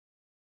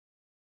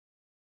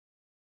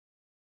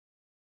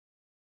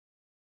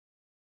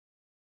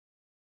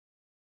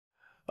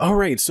All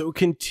right, so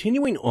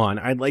continuing on,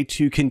 I'd like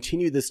to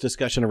continue this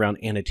discussion around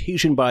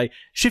annotation by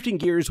shifting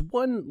gears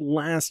one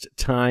last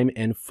time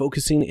and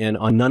focusing in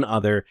on none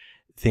other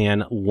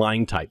than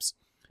line types.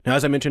 Now,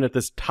 as I mentioned at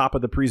the top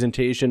of the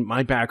presentation,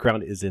 my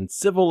background is in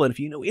civil, and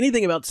if you know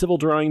anything about civil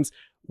drawings,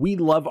 we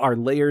love our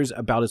layers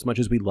about as much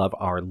as we love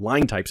our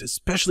line types,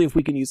 especially if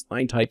we can use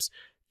line types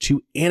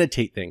to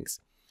annotate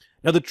things.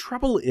 Now, the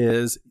trouble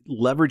is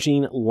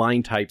leveraging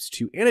line types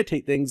to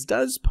annotate things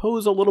does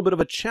pose a little bit of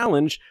a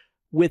challenge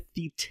with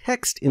the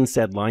text in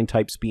said line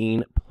types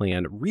being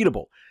plan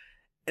readable.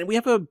 And we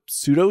have a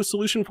pseudo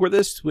solution for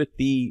this with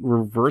the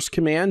reverse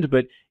command,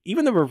 but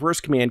even the reverse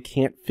command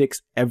can't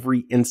fix every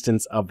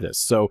instance of this.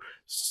 So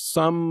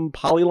some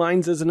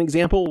polylines, as an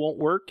example, won't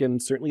work,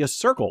 and certainly a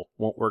circle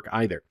won't work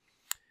either.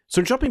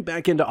 So jumping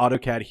back into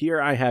AutoCAD, here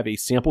I have a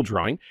sample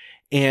drawing,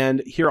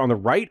 and here on the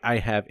right I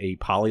have a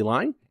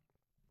polyline.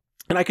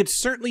 And I could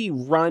certainly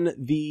run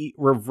the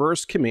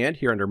reverse command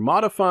here under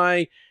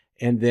Modify,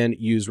 and then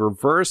use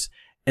reverse,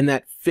 and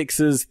that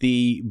fixes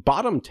the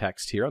bottom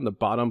text here on the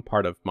bottom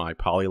part of my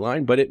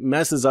polyline, but it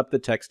messes up the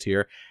text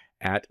here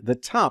at the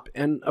top.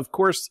 And of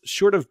course,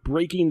 short of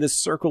breaking this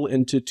circle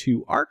into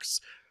two arcs,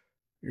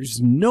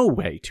 there's no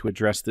way to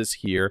address this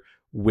here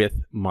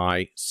with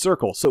my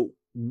circle. So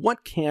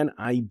what can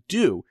I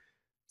do?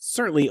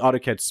 Certainly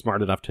AutoCAD's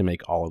smart enough to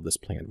make all of this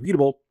plan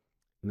readable,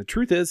 and the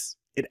truth is,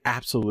 it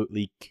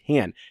absolutely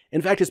can.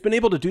 In fact, it's been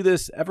able to do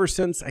this ever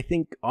since, I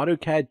think,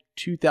 AutoCAD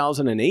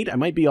 2008. I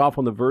might be off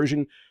on the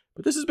version,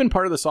 but this has been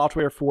part of the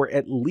software for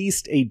at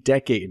least a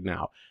decade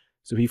now.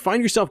 So if you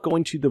find yourself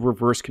going to the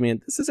reverse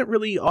command, this isn't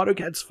really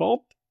AutoCAD's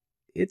fault.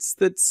 It's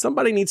that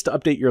somebody needs to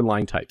update your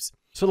line types.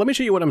 So let me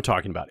show you what I'm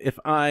talking about. If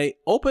I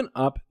open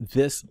up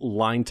this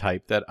line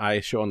type that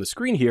I show on the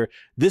screen here,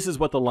 this is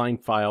what the line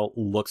file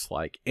looks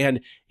like.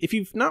 And if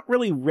you've not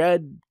really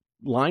read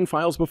line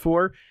files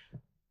before,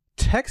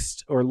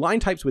 text or line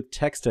types with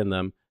text in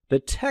them, the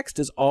text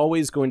is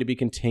always going to be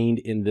contained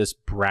in this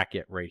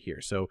bracket right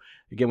here. So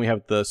again, we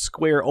have the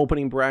square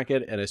opening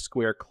bracket and a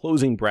square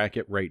closing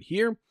bracket right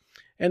here.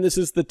 And this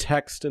is the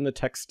text and the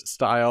text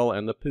style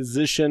and the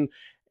position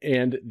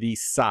and the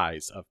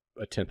size of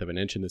 1/10 of an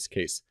inch in this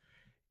case.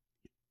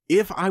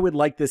 If I would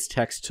like this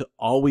text to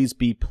always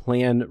be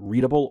plan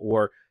readable,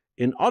 or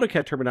in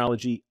AutoCAD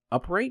terminology,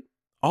 upright,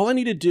 all I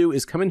need to do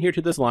is come in here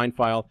to this line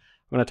file.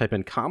 I'm going to type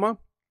in comma.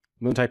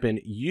 I'm going to type in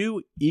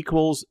U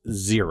equals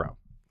 0.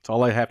 That's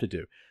all I have to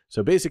do.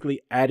 So basically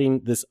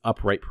adding this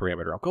upright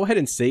parameter. I'll go ahead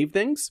and save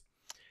things.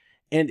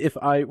 And if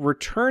I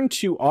return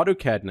to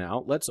AutoCAD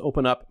now, let's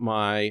open up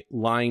my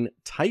line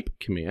type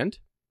command.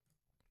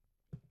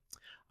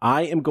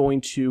 I am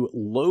going to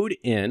load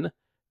in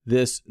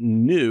this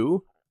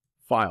new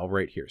file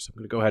right here. So I'm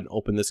going to go ahead and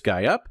open this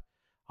guy up.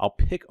 I'll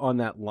pick on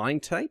that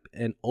line type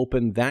and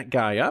open that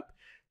guy up.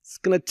 It's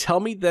going to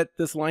tell me that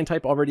this line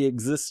type already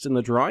exists in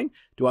the drawing.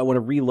 Do I want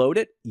to reload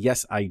it?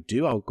 Yes, I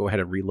do. I'll go ahead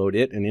and reload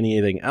it and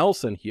anything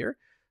else in here.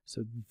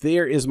 So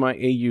there is my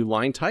AU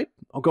line type.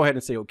 I'll go ahead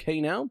and say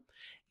OK now.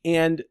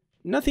 And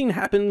nothing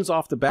happens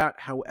off the bat.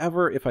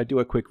 However, if I do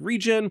a quick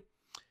regen,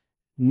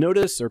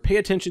 notice or pay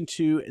attention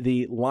to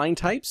the line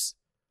types.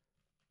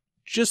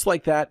 Just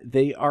like that,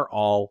 they are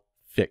all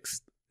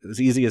fixed. As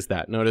easy as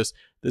that. Notice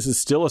this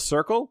is still a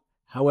circle.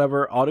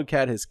 However,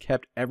 AutoCAD has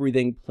kept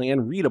everything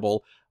plan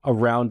readable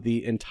around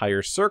the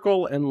entire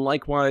circle, and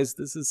likewise,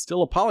 this is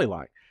still a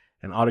polyline.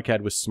 And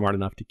AutoCAD was smart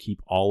enough to keep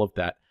all of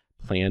that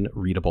plan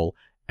readable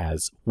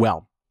as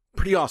well.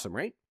 Pretty awesome,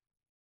 right?